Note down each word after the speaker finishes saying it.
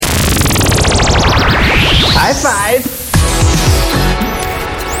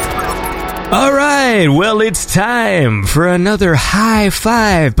right, well, it's time for another high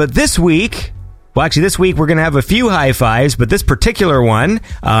five. But this week, this week we're going to have a few high fives, but this particular one,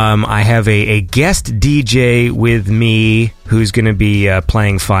 I have a guest DJ with me who's going to be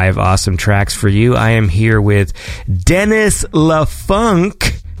playing 5 awesome tracks for you. I am here with Dennis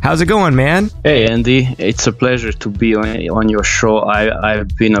LaFunk. How's it going, man? Hey, Andy. It's a pleasure to be on your show.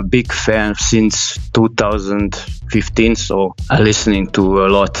 I've been a big fan since 2015, so I'm listening to a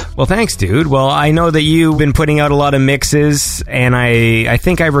lot. Well, thanks, dude. Well, I know that you've been putting out a lot of mixes, and I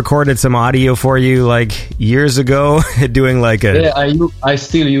think I recorded some audio for you like years ago, doing like a... Yeah, I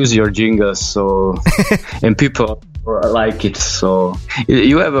still use your jingles, so... and people like it, so...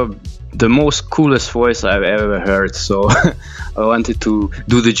 You have the most coolest voice I've ever heard, so I wanted to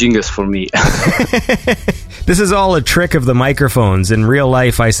do the jingles for me. This is all a trick of the microphones. In real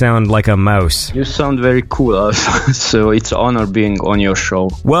life, I sound like a mouse. You sound very cool, so it's an honor being on your show.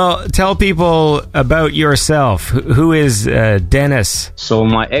 Well, tell people about yourself. Who is Dennis? So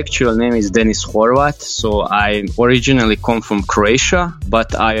my actual name is Denis Horvat. So I originally come from Croatia,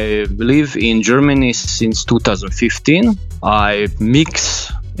 but I live in Germany since 2015. I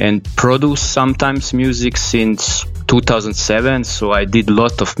mix and produce sometimes music since 2007, so I did a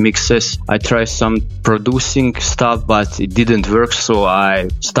lot of mixes. I tried some producing stuff, but it didn't work, so I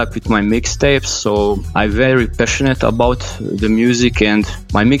stuck with my mixtapes. So I'm very passionate about the music, and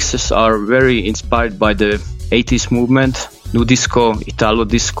my mixes are very inspired by the 80s movement, nu disco, Italo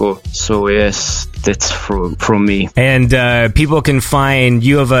disco. So yes, that's from me. And people can find,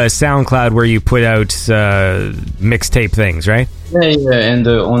 you have a SoundCloud where you put out mixtape things, right? Yeah, and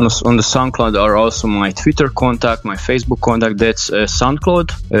on the SoundCloud are also my Twitter contact, my Facebook contact. That's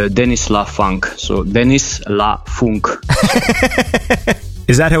SoundCloud, Denis LaFunk. So Denis LaFunk.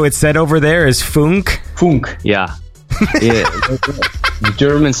 Is that how it's said over there? Is Funk? Funk, yeah. Yeah. The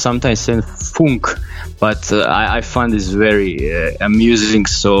Germans sometimes say Funk, but I find this very amusing,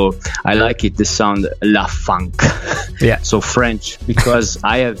 so I like it, the sound La Funk. Yeah. So French, because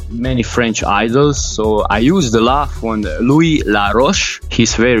I have many French idols, so I use the La on Louis Laroche.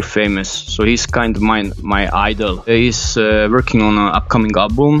 He's very famous, so he's kind of my idol. He's working on an upcoming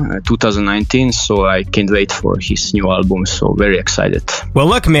album, 2019, so I can't wait for his new album, so very excited. Well,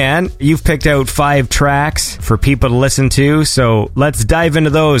 look, man, you've picked out 5 tracks for people to listen to, so let's dive into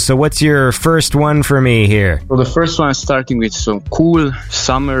those. So what's your first one for me here? So the first one is starting with some cool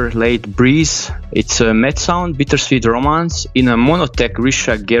summer late breeze. It's a Met Sound Bittersweet Romance in a Monotech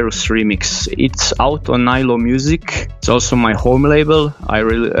Risha Gerus remix. It's out on Nilo Music. It's also my home label.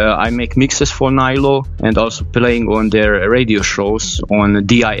 I make mixes for Nilo and also playing on their radio shows on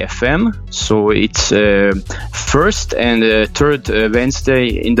DIFM. So it's first and third Wednesday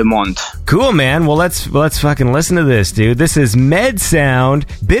in the month. Cool, man. Well, let's fucking listen to this, dude. This is Med Sound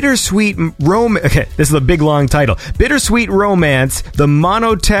Bittersweet Romance. Okay, this is a big long title. Bittersweet Romance, the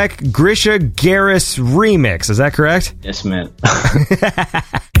Monotech Grisha Garris remix. Is that correct? Yes, man.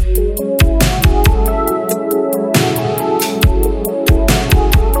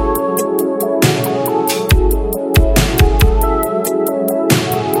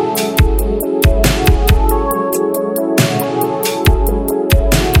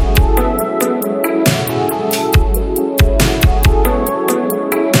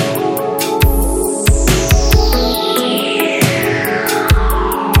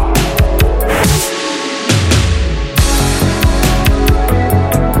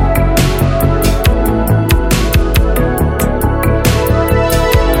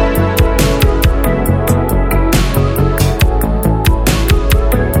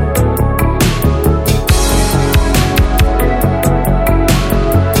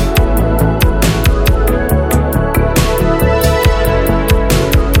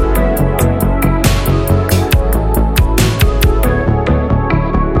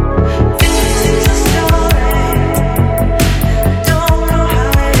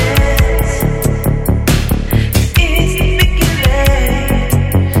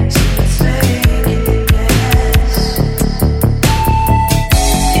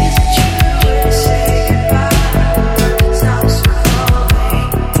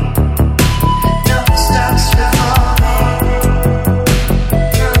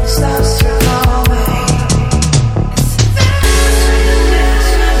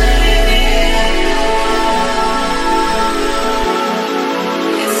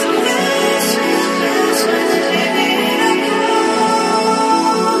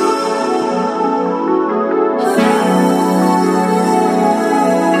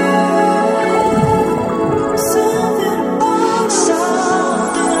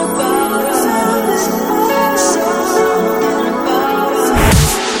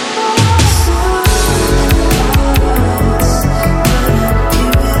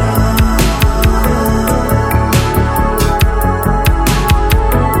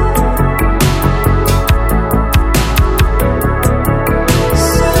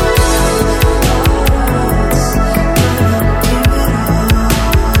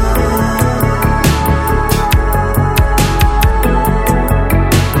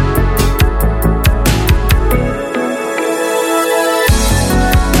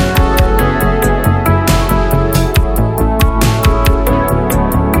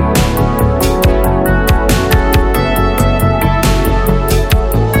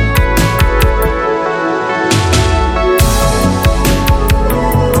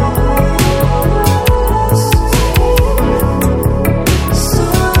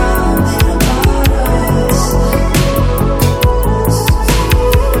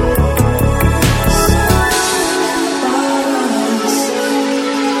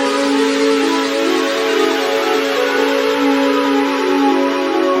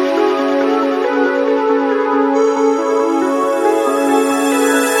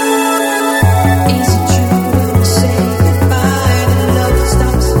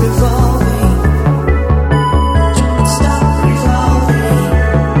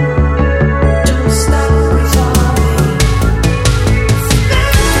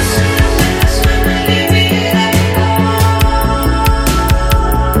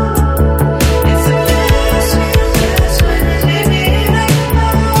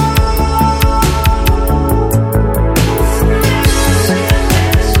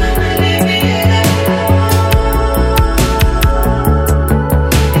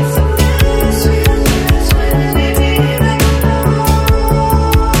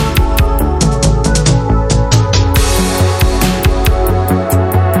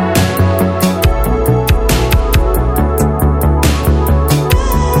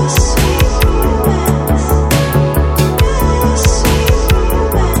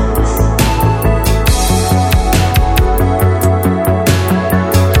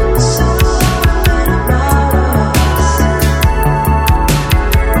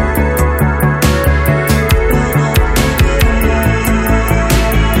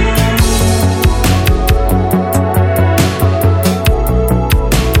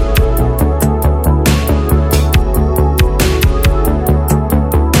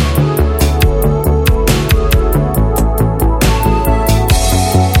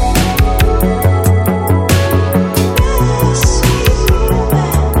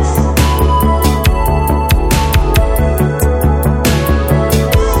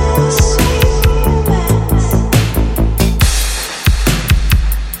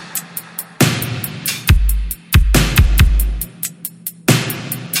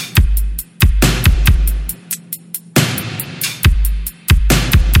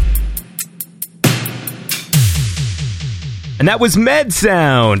 And that was Med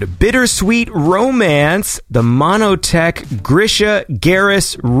Sound, Bittersweet Romance, the Monotech Grisha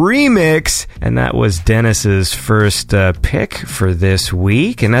Garris remix. And that was Dennis's first pick for this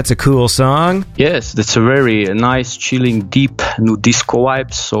week. And that's a cool song. Yes, that's a very nice, chilling, deep new disco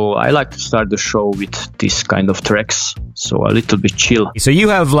vibe. So I like to start the show with this kind of tracks. So a little bit chill. So you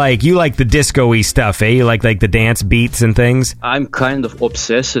like the disco-y stuff, eh? You like the dance beats and things? I'm kind of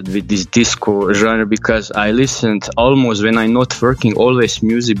obsessed with this disco genre because I listened almost when I'm not working always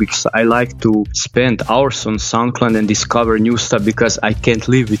music, because I like to spend hours on SoundCloud and discover new stuff because I can't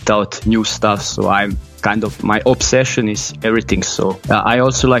live without new stuff. So I'm kind of, my obsession is everything. So I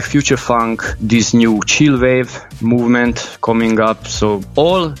also like future funk, this new chill wave movement coming up. So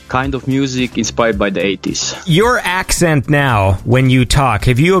all kind of music inspired by the 80s. Your accent now, when you talk,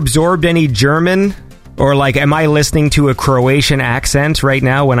 have you absorbed any German? Or am I listening to a Croatian accent right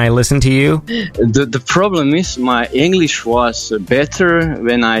now when I listen to you? The problem is my English was better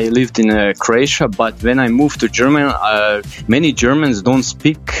when I lived in Croatia, but when I moved to Germany, many Germans don't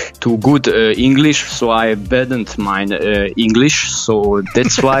speak too good English, so I abandoned my English. So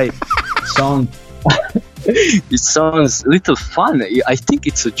that's why it sounds a little fun. I think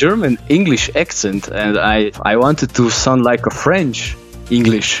it's a German English accent, and I wanted to sound like a French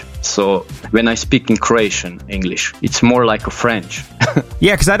English. So when I speak in Croatian English, it's more like a French.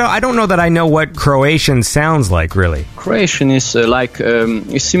 Yeah, because I don't know that I know what Croatian sounds like, really. Croatian is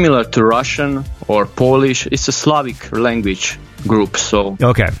is similar to Russian or Polish. It's a Slavic language group. So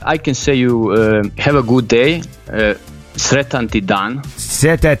okay, I can say you have a good day. Sretan ti dan.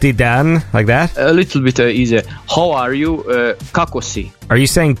 Sretan ti dan, like that? A little bit easier. How are you? Kako si? Are you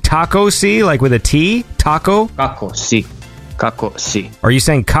saying taco si, like with a T? Taco? Kako si. Kako si. Are you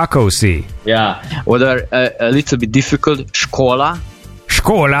saying kako si? Yeah. Or a little bit difficult. Škola.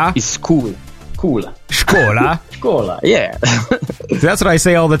 Škola is school. Cool. Škola. Škola. Yeah. That's what I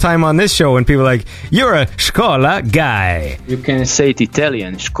say all the time on this show when people are like, you're a škola guy. You can say it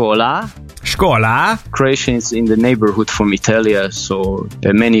Italian. Škola. Škola. Croatian is in the neighborhood from Italia, so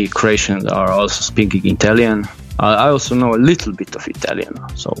many Croatians are also speaking Italian. I also know a little bit of Italian,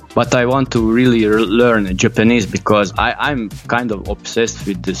 but I want to really learn Japanese because I'm kind of obsessed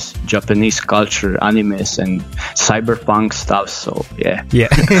with this Japanese culture, animes and cyberpunk stuff. So yeah.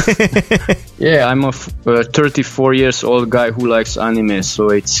 Yeah, I'm a 34 years old guy who likes anime, so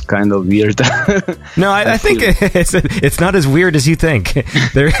it's kind of weird. No, I think it's not as weird as you think.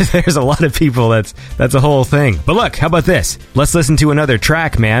 There's a lot of people that's a whole thing. But look, how about this? Let's listen to another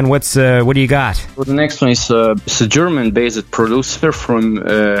track, man. What do you got? Well, the next one is a German-based producer from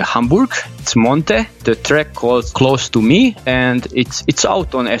Hamburg. It's Monte. The track called "Close to Me," and it's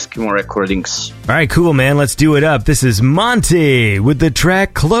out on Eskimo Recordings. All right, cool, man. Let's do it up. This is Monte with the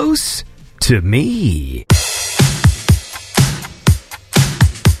track "Close to Me."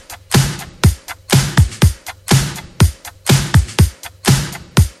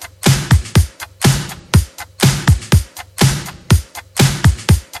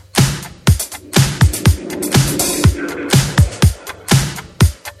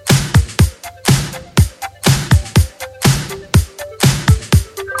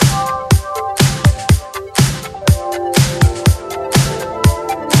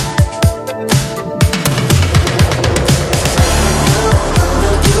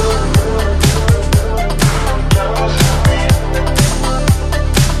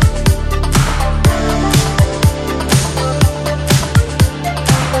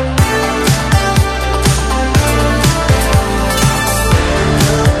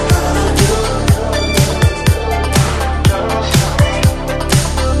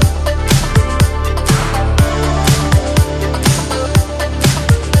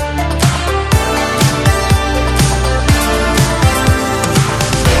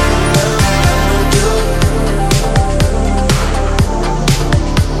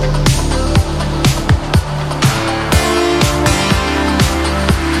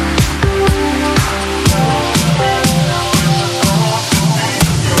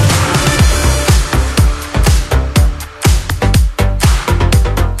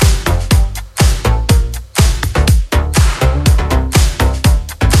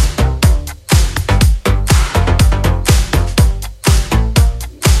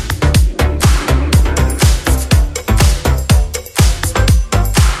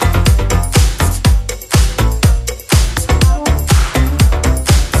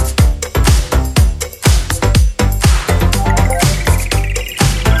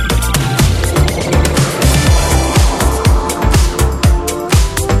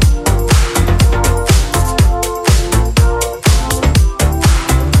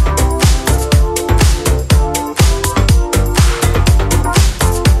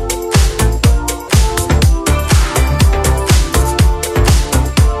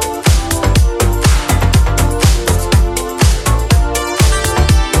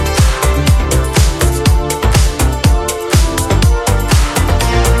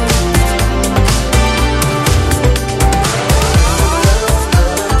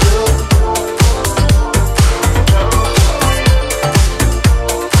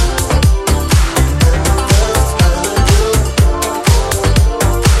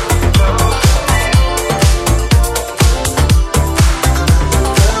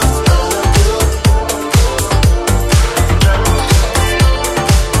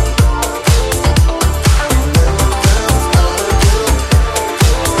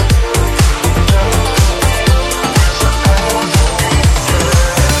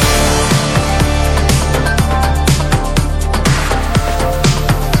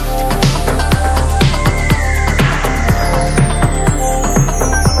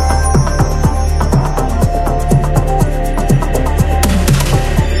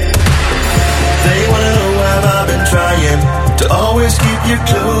 you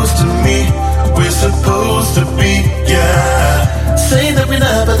close to me. We're supposed to be, yeah. Say that we're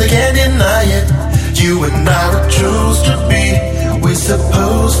not, but they can't deny it. You and I were chose to be. We're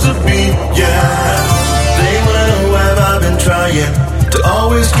supposed to be, yeah. They wanna know why I've been trying to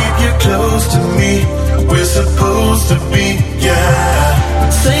always keep you close to me. We're supposed to be, yeah.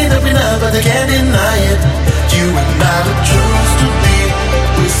 Say that we're not, but they can't deny it. You and I were chose to be.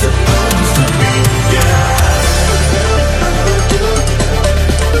 We're supposed to be, yeah.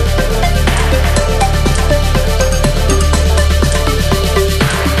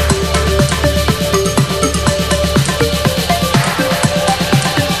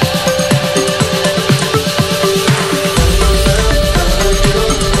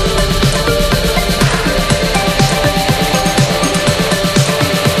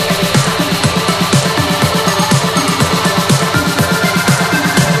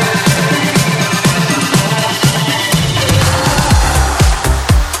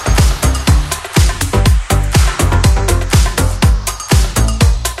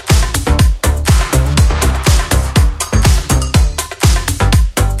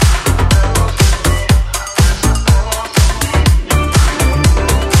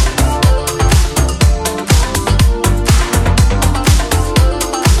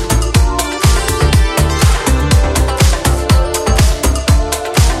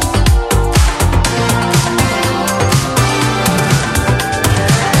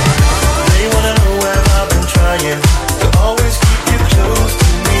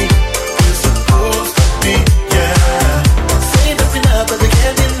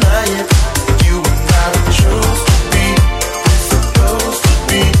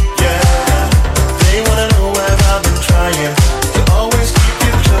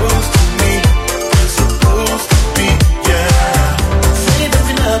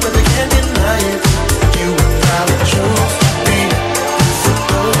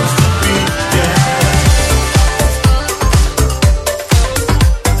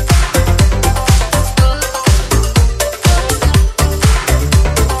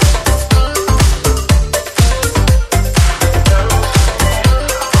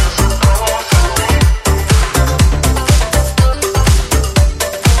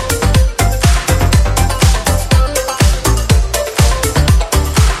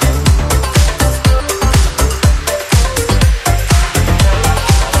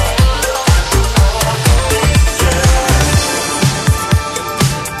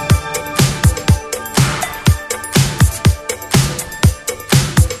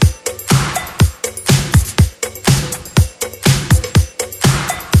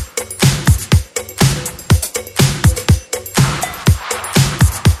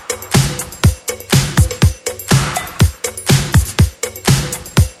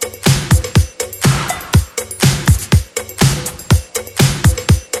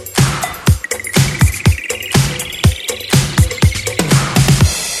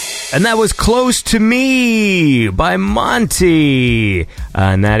 And that was Close to Me by Monty.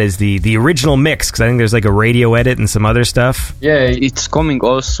 And that is the original mix, because I think there's like a radio edit and some other stuff. Yeah, it's coming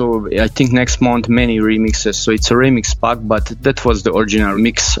also, I think next month, many remixes. So it's a remix pack, but that was the original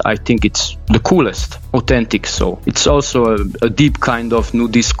mix. I think it's the coolest, authentic. So it's also a deep kind of new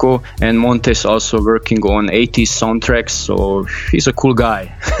disco. And Monty is also working on 80s soundtracks. So he's a cool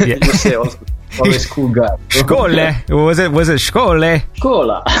guy. Yeah. You say also. Always cool guy. Skole. Was it Skole?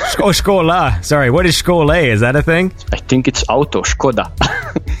 Skola. Skola. Sorry, what is Skole? Is that a thing? I think it's auto, Škoda.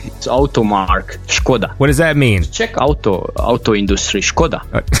 It's auto mark, Škoda. What does that mean? Check auto industry, Škoda.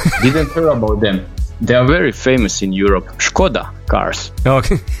 Didn't hear about them. They are very famous in Europe. Škoda cars.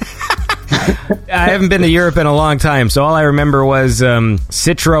 Okay. I haven't been to Europe in a long time, so all I remember was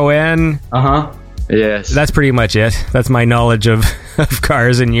Citroën. Uh-huh. Yes. That's pretty much it. That's my knowledge of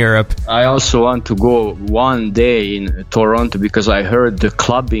cars in Europe. I also want to go one day in Toronto, because I heard the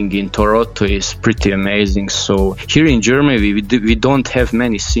clubbing in Toronto is pretty amazing. So here in Germany, we don't have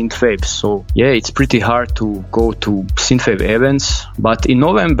many synthwave. So yeah, it's pretty hard to go to synthwave events. But in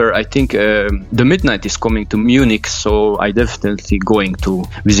November, I think the Midnight is coming to Munich. So I definitely going to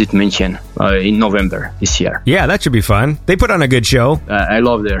visit München in November this year. Yeah, that should be fun. They put on a good show. I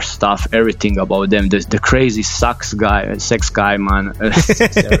love their stuff, everything about them. The crazy sex guy, man.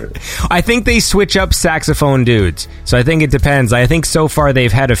 I think they switch up saxophone dudes. So I think it depends. I think so far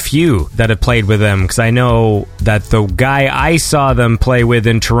they've had a few that have played with them, because I know that the guy I saw them play with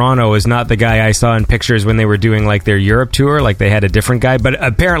in Toronto is not the guy I saw in pictures when they were doing like their Europe tour. Like they had a different guy, but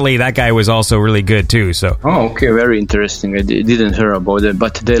apparently that guy was also really good too. So okay, very interesting. I didn't hear about it,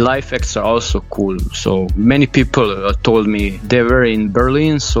 but the live acts are also cool. So many people told me they were in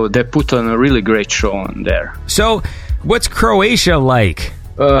Berlin, so they put on a really great show on there. So What's Croatia like?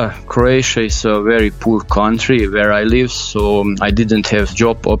 Croatia is a very poor country where I live, so I didn't have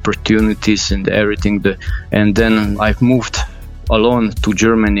job opportunities and everything. And then I've moved alone to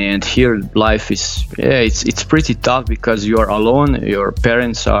Germany, and here life is it's pretty tough because you are alone. Your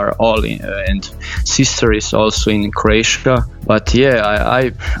parents are all in, and sister is also in Croatia. But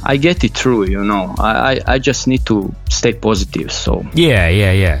I get it through. I just need to stay positive. So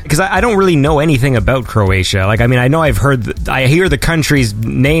yeah. Because I don't really know anything about Croatia. Like, I mean, I know I hear the country's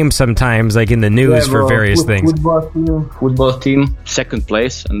name sometimes, like in the news for various things. Football team, second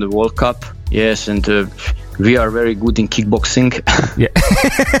place in the World Cup. Yes, and we are very good in kickboxing. Yeah.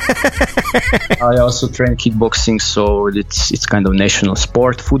 I also train kickboxing, so it's kind of national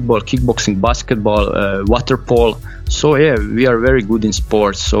sport. Football, kickboxing, basketball, water polo. So yeah, we are very good in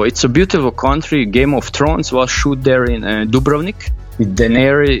sports. So it's a beautiful country. Game of Thrones was shot there in Dubrovnik. The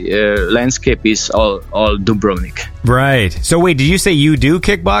Daenerys landscape is all Dubrovnik. Right. So wait, did you say you do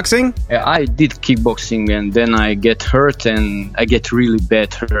kickboxing? I did kickboxing, and then I get hurt, and I get really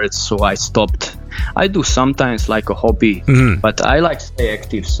bad hurt, so I stopped. I do sometimes like a hobby, but I like to stay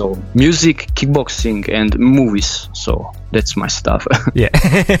active. So music, kickboxing, and movies. So that's my stuff. Yeah.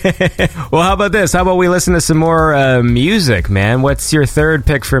 Well, how about this? How about we listen to some more music, man? What's your third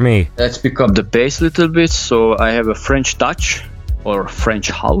pick for me? Let's pick up the pace a little bit. So I have a French touch, or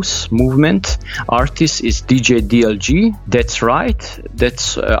French house movement. Artist is DJ DLG. That's right.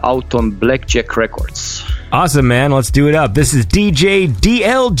 That's out on Blackjack Records. Awesome, man. Let's do it up. This is DJ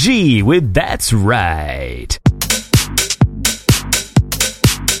DLG with That's Right.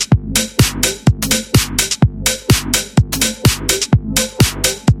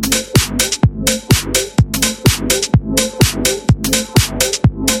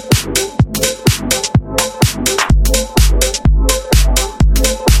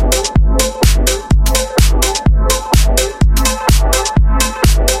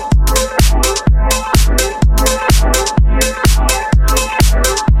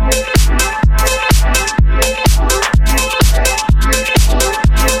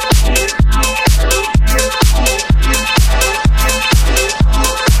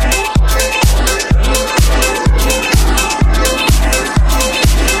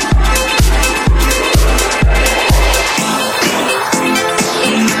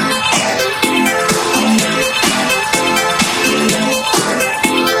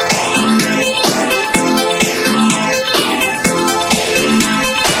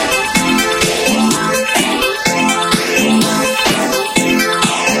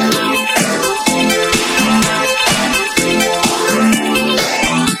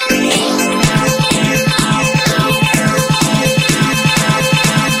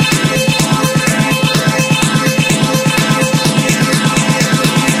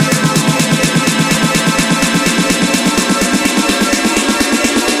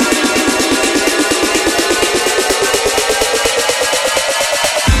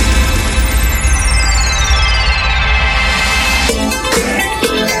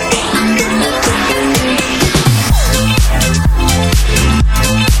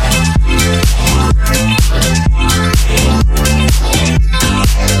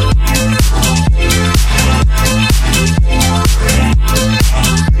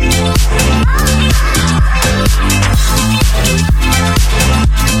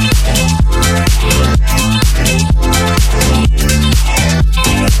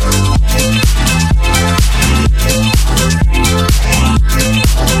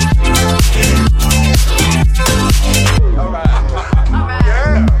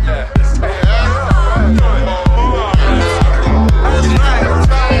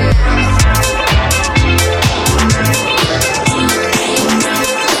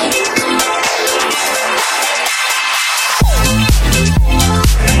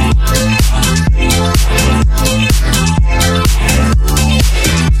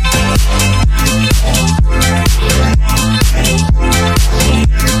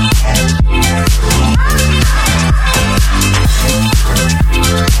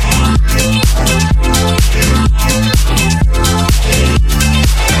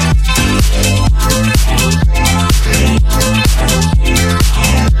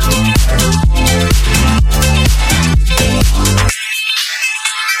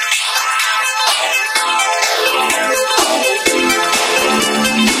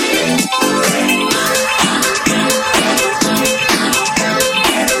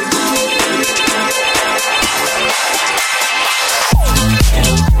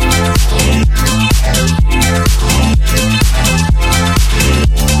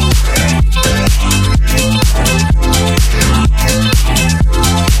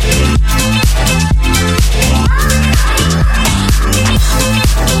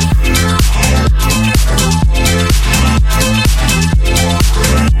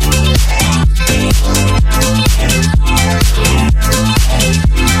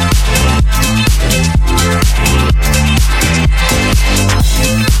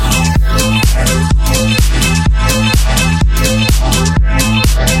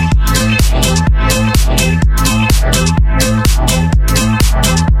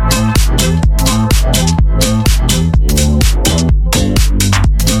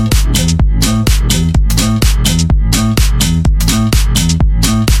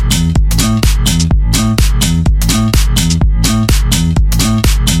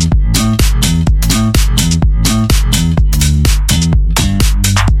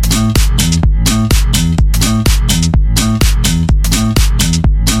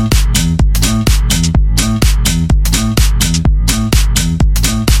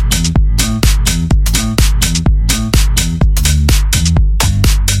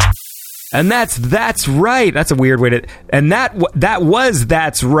 And that's right. That's a weird way to. And that was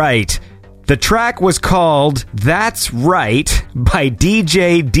That's Right. The track was called That's Right by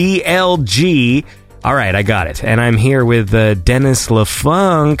DJ DLG. All right, I got it. And I'm here with Dennis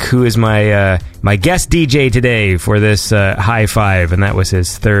LaFunk, who is my guest DJ today for this High Five, and that was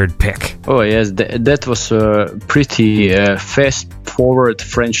his third pick. Oh, yes, that was a pretty fast-forward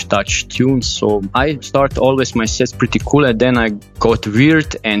French touch tune. So I start always my sets pretty cool, and then I got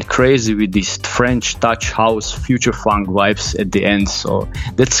weird and crazy with this French touch house future funk vibes at the end. So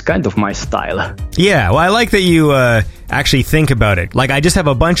that's kind of my style. Yeah, well, I like that you actually think about it. Like, I just have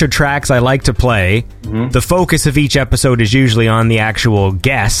a bunch of tracks I like to play. Mm-hmm. The focus of each episode is usually on the actual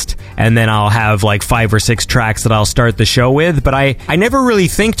guest, and then I'll have like 5 or 6 tracks that I'll start the show with, but I never really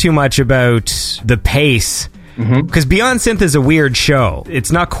think too much about the pace, because Beyond Synth is a weird show.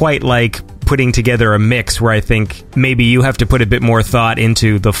 It's not quite like putting together a mix where I think maybe you have to put a bit more thought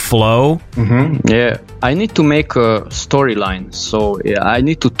into the flow. Yeah, I need to make a storyline, so I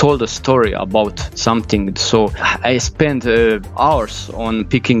need to tell the story about something. So I spend hours on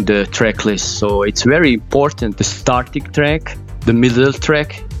picking the track list. So it's very important, the starting track, the middle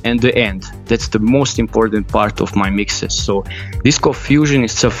track, and the end. That's the most important part of my mixes. So disco fusion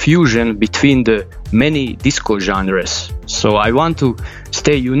is a fusion between the many disco genres. So I want to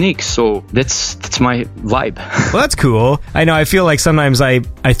stay unique. So that's my vibe. Well, that's cool. I know. I feel like sometimes I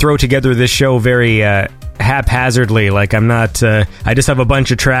throw together this show very haphazardly. Like, I'm not I just have a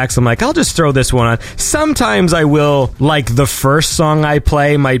bunch of tracks. I'm like, I'll just throw this one on. Sometimes I will, like, the first song I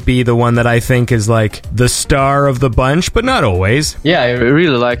play might be the one that I think is like the star of the bunch, but not always. Yeah, I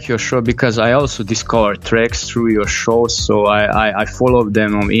really like your show because I also discover tracks through your show. So I follow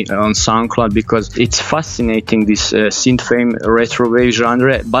them on SoundCloud because it's fascinating, this synthwave retrowave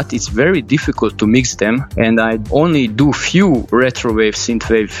genre, but it's very difficult to mix them, and I only do few retrowave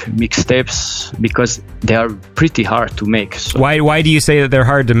synthwave mixtapes because they are pretty hard to make. So. Why do you say that they're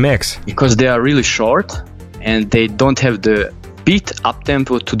hard to mix? Because they are really short and they don't have the beat up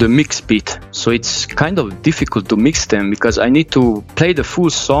tempo to the mix beat, so it's kind of difficult to mix them because I need to play the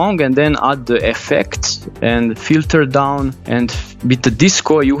full song and then add the effects and filter down. And with the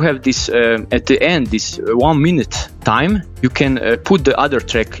disco you have this at the end, this 1 minute time, you can put the other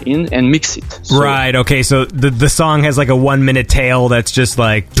track in and mix it. So, right, okay, so the song has like a 1 minute tail that's just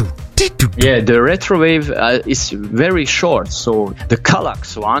like... Yeah, the retrowave is very short. So the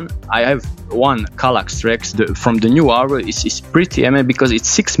Kallax one, I have one Kallax track from the new album is pretty because it's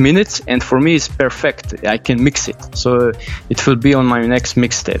 6 minutes, and for me it's perfect. I can mix it, so it will be on my next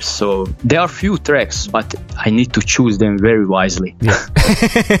mixtape. So there are few tracks, but I need to choose them very wisely. Yeah.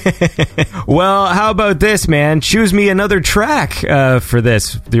 Well, how about this, man? Choose me another track for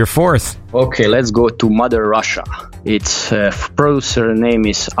this, your fourth. Okay, let's go to Mother Russia. Its producer name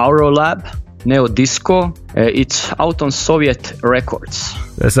is Aurolab, Neo Disco. It's out on Soviet Records.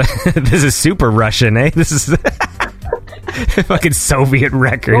 This is super Russian, eh? This is fucking Soviet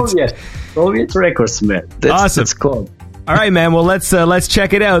Records. Soviet Records, man. That's awesome. That's cool. All right, man. Well, let's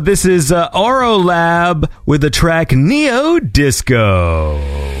check it out. This is Aurolab with the track Neo Disco.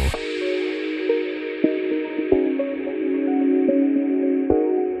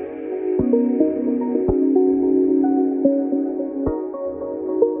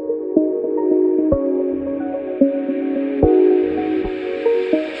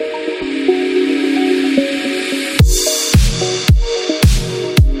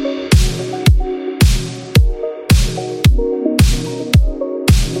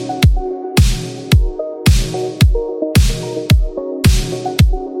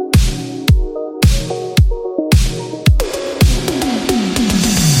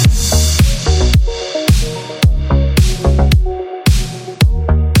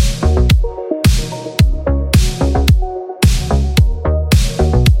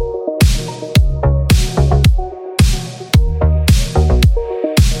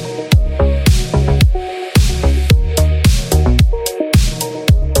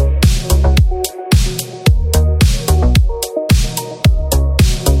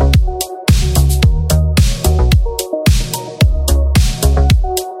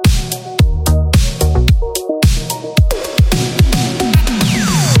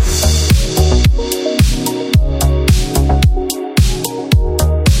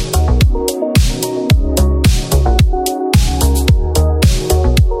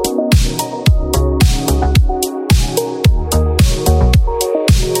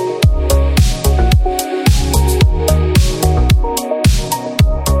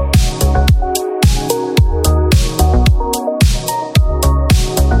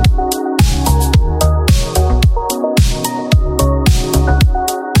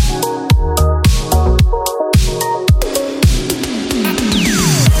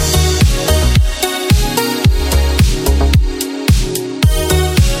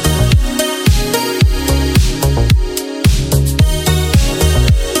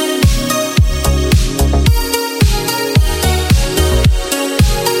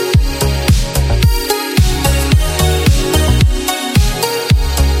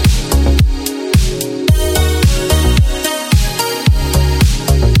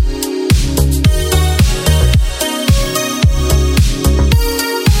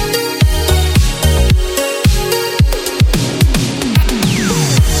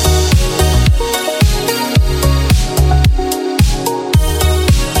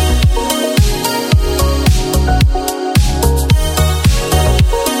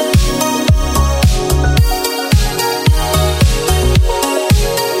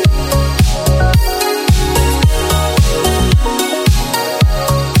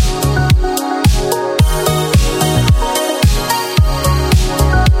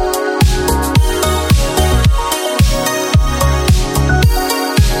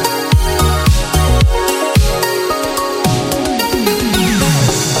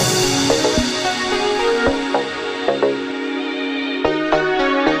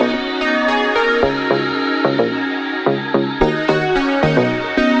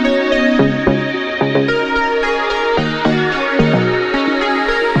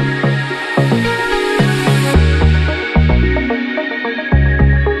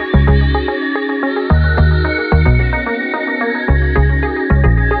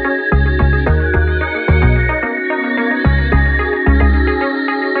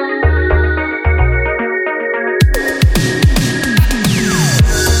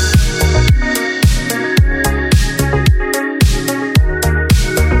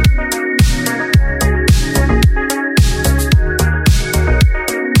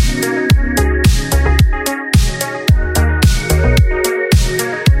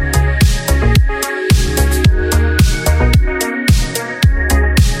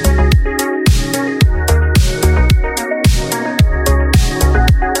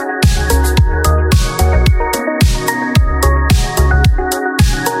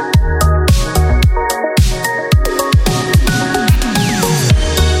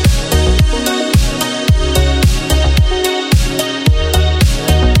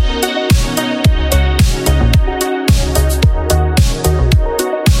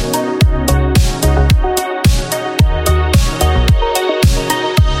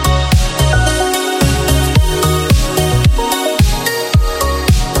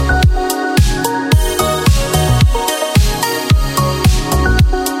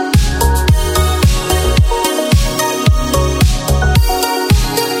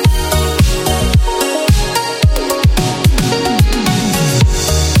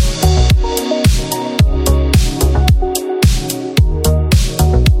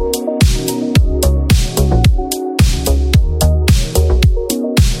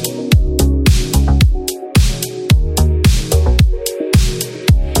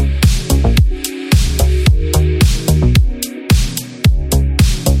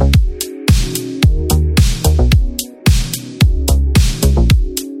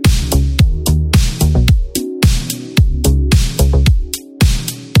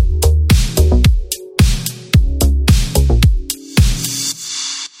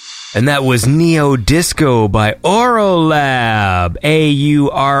 And that was Neo Disco by Aurolab,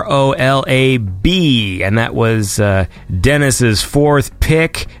 Aurolab. And that was Dennis's fourth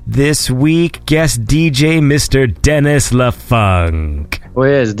pick this week. Guest DJ, Mr. Dennis LaFunk. Oh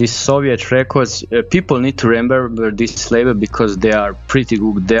yes, these Soviet records, people need to remember this label because they are pretty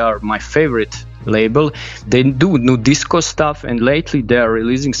good. They are my favorite label. They do new disco stuff, and lately they are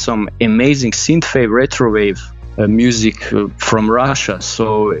releasing some amazing synthwave, retrowave music from Russia.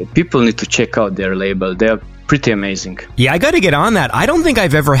 So people need to check out their label. They are pretty amazing. Yeah, I got to get on that. I don't think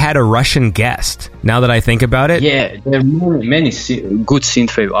I've ever had a Russian guest, now that I think about it. Yeah, there are many good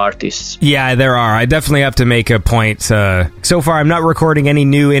synthwave artists. Yeah, there are. I definitely have to make a point. So far, I'm not recording any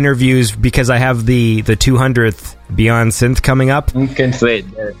new interviews because I have the 200th Beyond Synth coming up. I can't wait.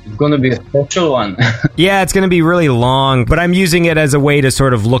 It's going to be a special one. Yeah, it's going to be really long, but I'm using it as a way to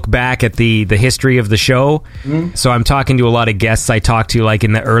sort of look back at the history of the show. So I'm talking to a lot of guests I talked to like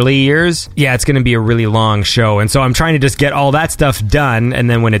in the early years. Yeah, it's going to be a really long show. And so I'm trying to just get all that stuff done. And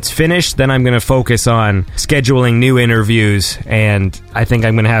then when it's finished, then I'm going to focus on scheduling new interviews. And I think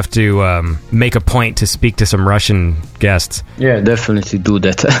I'm going to have to make a point to speak to some Russian guests. Yeah, definitely do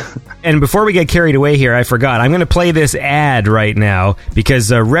that. And before we get carried away here, I forgot. I'm going to play this ad right now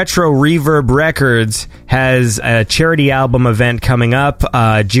because Retro Reverb Records has a charity album event coming up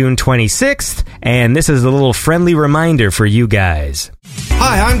June 26th, and this is a little friendly reminder for you guys.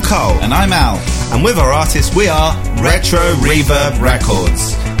 Hi, I'm Cole. And I'm Al. And with our artists, we are Retro Reverb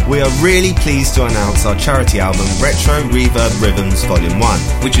Records. We are really pleased to announce our charity album, Retro Reverb Rhythms Volume 1,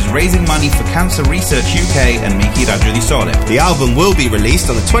 which is raising money for Cancer Research UK and Miki Rajuli. The album will be released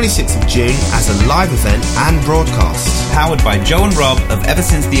on the 26th of June as a live event and broadcast. Powered by Joe and Rob of Ever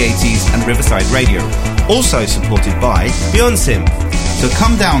Since the 80s and Riverside Radio. Also supported by Beyond Synth. So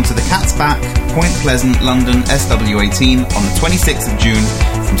come down to the Cat's Back, Point Pleasant, London, SW18 on the 26th of June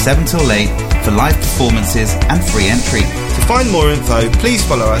from 7 till 8 for live performances and free entry. To find more info, please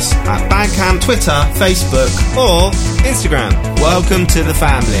follow us at Bandcamp, Twitter, Facebook, or Instagram. Welcome to the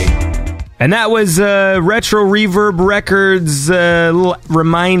family. And that was Retro Reverb Records, little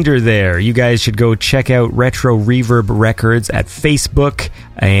reminder there. You guys should go check out Retro Reverb Records at Facebook.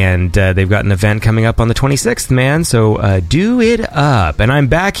 And they've got an event coming up on the 26th, man. So do it up. And I'm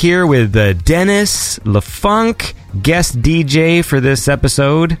back here with Dennis LaFunk, guest DJ for this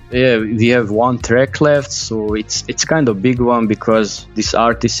episode. Yeah, we have one track left, so it's kind of big one because this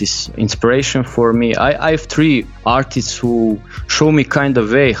artist is inspiration for me. I have three artists who show me kind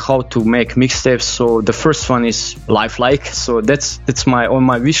of way how to make mixtapes. So the first one is Lifelike. So that's on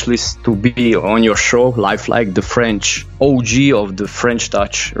my wish list to be on your show. Lifelike, the French OG of the French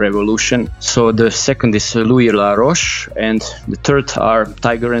Touch Revolution. So the second is Louis Laroche, and the third are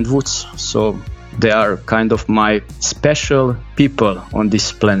Tiger and Woods. So they are kind of my special people on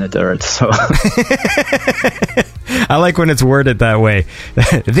this planet Earth. So I like when it's worded that way.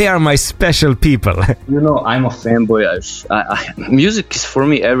 They are my special people. You know, I'm a fanboy. Music is for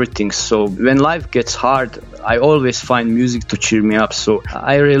me everything. So when life gets hard, I always find music to cheer me up. So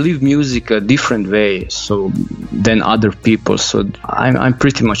I relive music a different way than other people. So I'm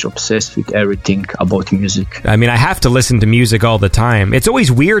pretty much obsessed with everything about music. I mean, I have to listen to music all the time. It's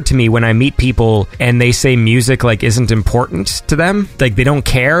always weird to me when I meet people and they say music like isn't important to them. Like they don't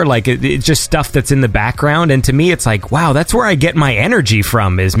care. Like it's just stuff that's in the background. And to me, it's like, wow, that's where I get my energy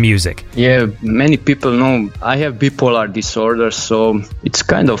from is music. Yeah, many people know I have bipolar disorder. So it's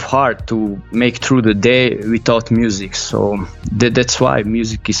kind of hard to make through the day without music. So that's why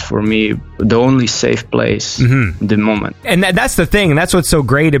music is for me the only safe place in the moment. And that's the thing. And that's what's so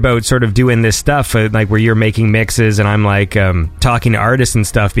great about sort of doing this stuff, like where you're making mixes and I'm like talking to artists and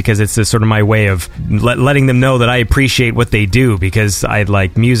stuff, because it's this sort of my way of letting them know that I appreciate what they do, because I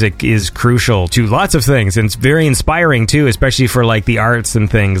like music is crucial to lots of things. And it's very inspiring too, especially for like the arts and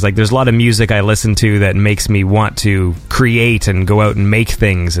things. Like there's a lot of music I listen to that makes me want to create and go out and make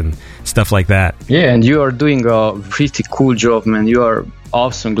things and stuff like that. Yeah, and you are doing a pretty cool job, man. You are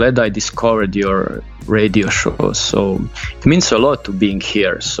awesome. Glad I discovered your radio show. So it means a lot to being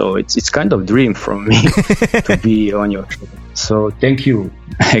here. So it's kind of dream from me to be on your show. So thank you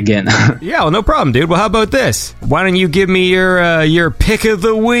again. Yeah, well, no problem, dude. Well, how about this? Why don't you give me your pick of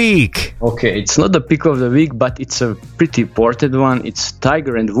the week? Okay, it's not the pick of the week, but it's a pretty important one. It's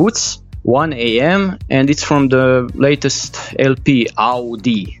Tiger and Woods, 1 a.m. and it's from the latest LP,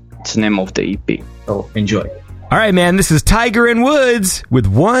 Audi. It's the name of the EP. So enjoy. All right, man. This is Tiger and Woods with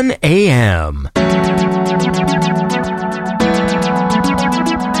 1 a.m.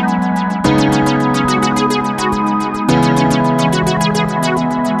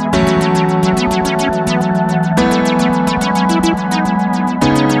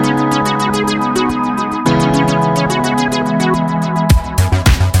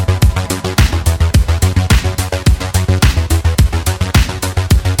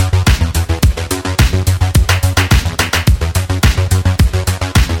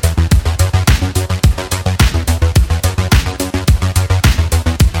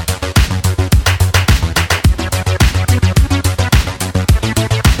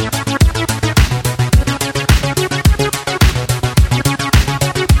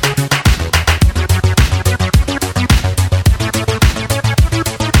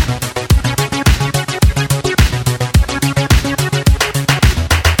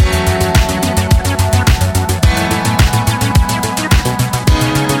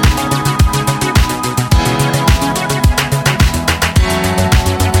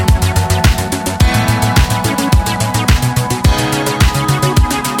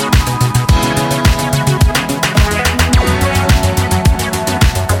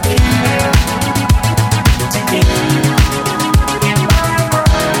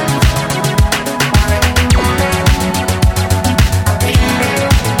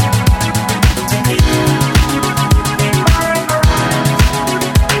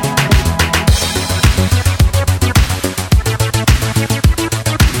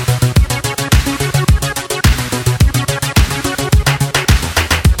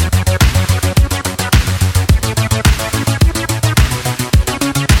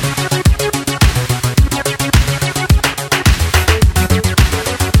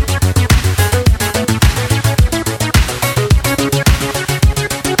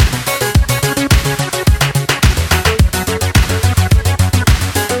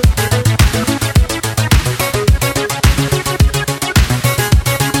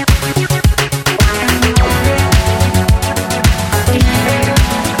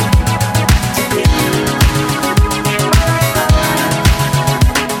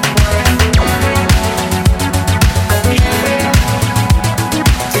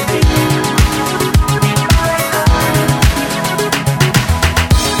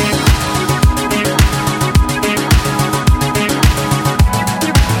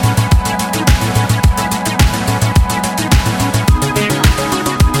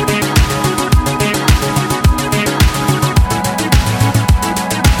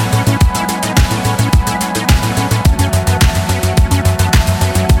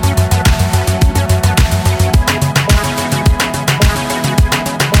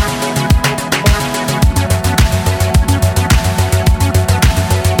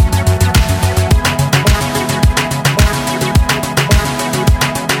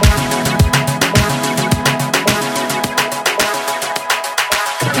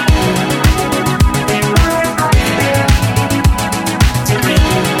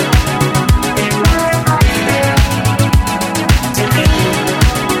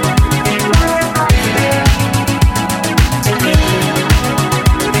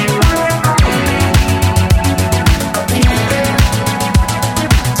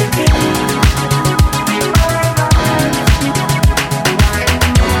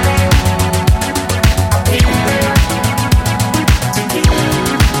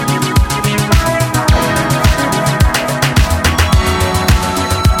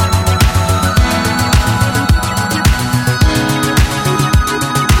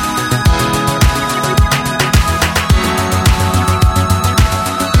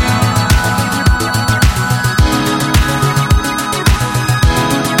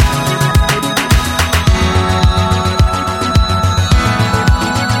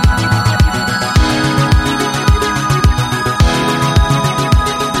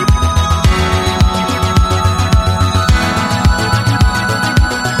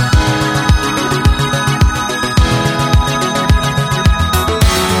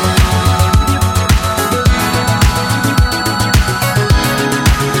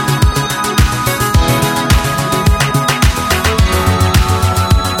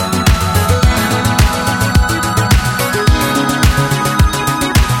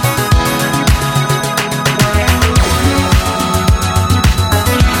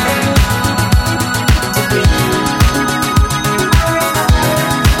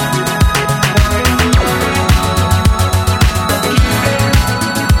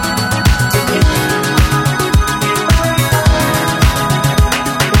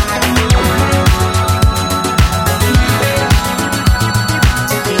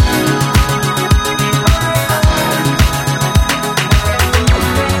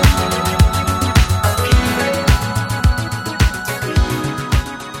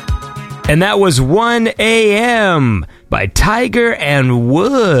 And that was 1 a.m. by Tiger and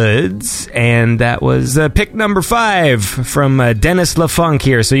Woods. And that was pick number 5 from Dennis LaFunk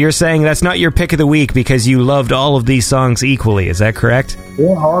here. So you're saying that's not your pick of the week because you loved all of these songs equally. Is that correct?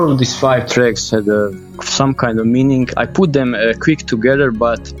 Yeah, all of these 5 tracks had some kind of meaning. I put them quick together,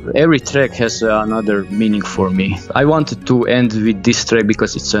 but every track has another meaning for me. I wanted to end with this track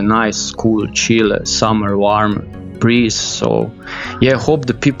because it's a nice, cool, chill, summer, warm breeze. So yeah, hope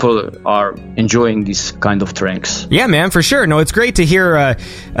the people are enjoying these kind of tracks. Yeah, man, for sure. No, it's great to hear a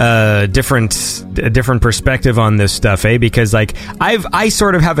different perspective on this stuff, because like I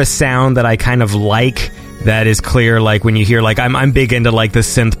sort of have a sound that I kind of like that is clear, like when you hear, like I'm big into like the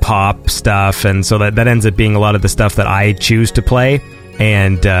synth pop stuff, and so that ends up being a lot of the stuff that I choose to play.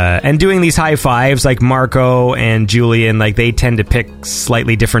 And doing these high fives, like Marco and Julian, like they tend to pick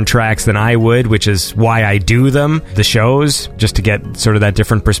slightly different tracks than I would, which is why I do them, the shows, just to get sort of that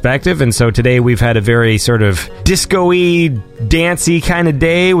different perspective. And so today we've had a very sort of disco-y, dancey kind of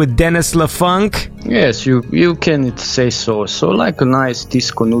day with Dennis LaFunk. Yes, you can say so. So like a nice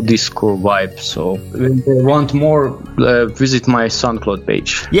disco, new disco vibe. So if they want more, visit my SoundCloud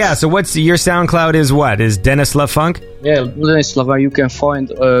page. Yeah, so what's your SoundCloud is what? Is Dennis LaFunk? Yeah, Dennis LaFunk. You can find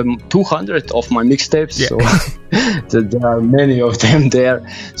 200 of my mixtapes. Yeah. So there are many of them there,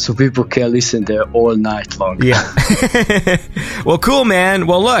 so people can listen there all night long. Yeah. Well, cool, man.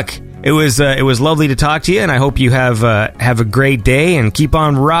 Well, look. It was lovely to talk to you, and I hope you have a great day and keep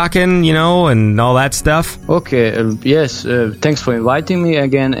on rocking, and all that stuff. Okay, yes. Thanks for inviting me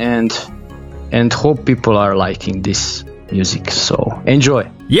again, and hope people are liking this music. So enjoy.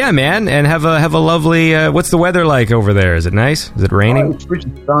 Yeah, man, and have a lovely. What's the weather like over there? Is it nice? Is it raining? Oh, it's pretty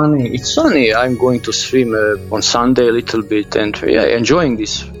sunny. It's sunny. I'm going to swim on Sunday a little bit, and enjoying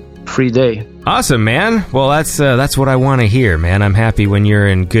this free day. Awesome, man. Well, that's what I want to hear, man. I'm happy when you're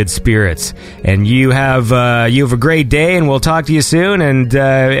in good spirits, and you have a great day, and we'll talk to you soon. And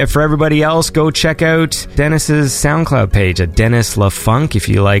for everybody else, go check out Dennis's SoundCloud page at Dennis LaFunk if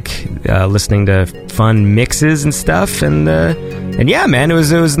you like listening to fun mixes and stuff. And yeah, man, it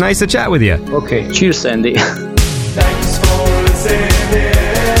was nice to chat with you. Okay, cheers, Sandy. Thanks for listening.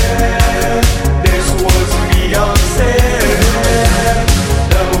 This was Beyonce.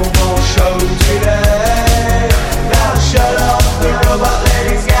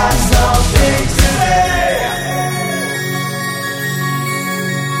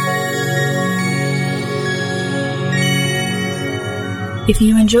 If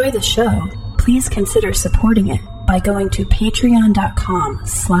you enjoy the show, please consider supporting it by going to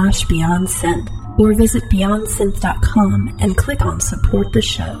patreon.com/BeyondSynth or visit BeyondSynth.com and click on Support the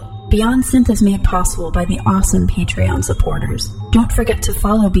Show. Beyond Synth is made possible by the awesome Patreon supporters. Don't forget to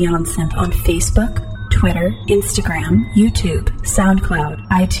follow Beyond Synth on Facebook, Twitter, Instagram, YouTube, SoundCloud,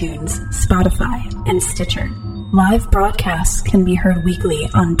 iTunes, Spotify, and Stitcher. Live broadcasts can be heard weekly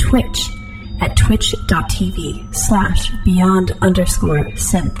on Twitch at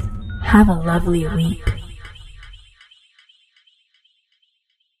twitch.tv/beyond_synth. Have a lovely week.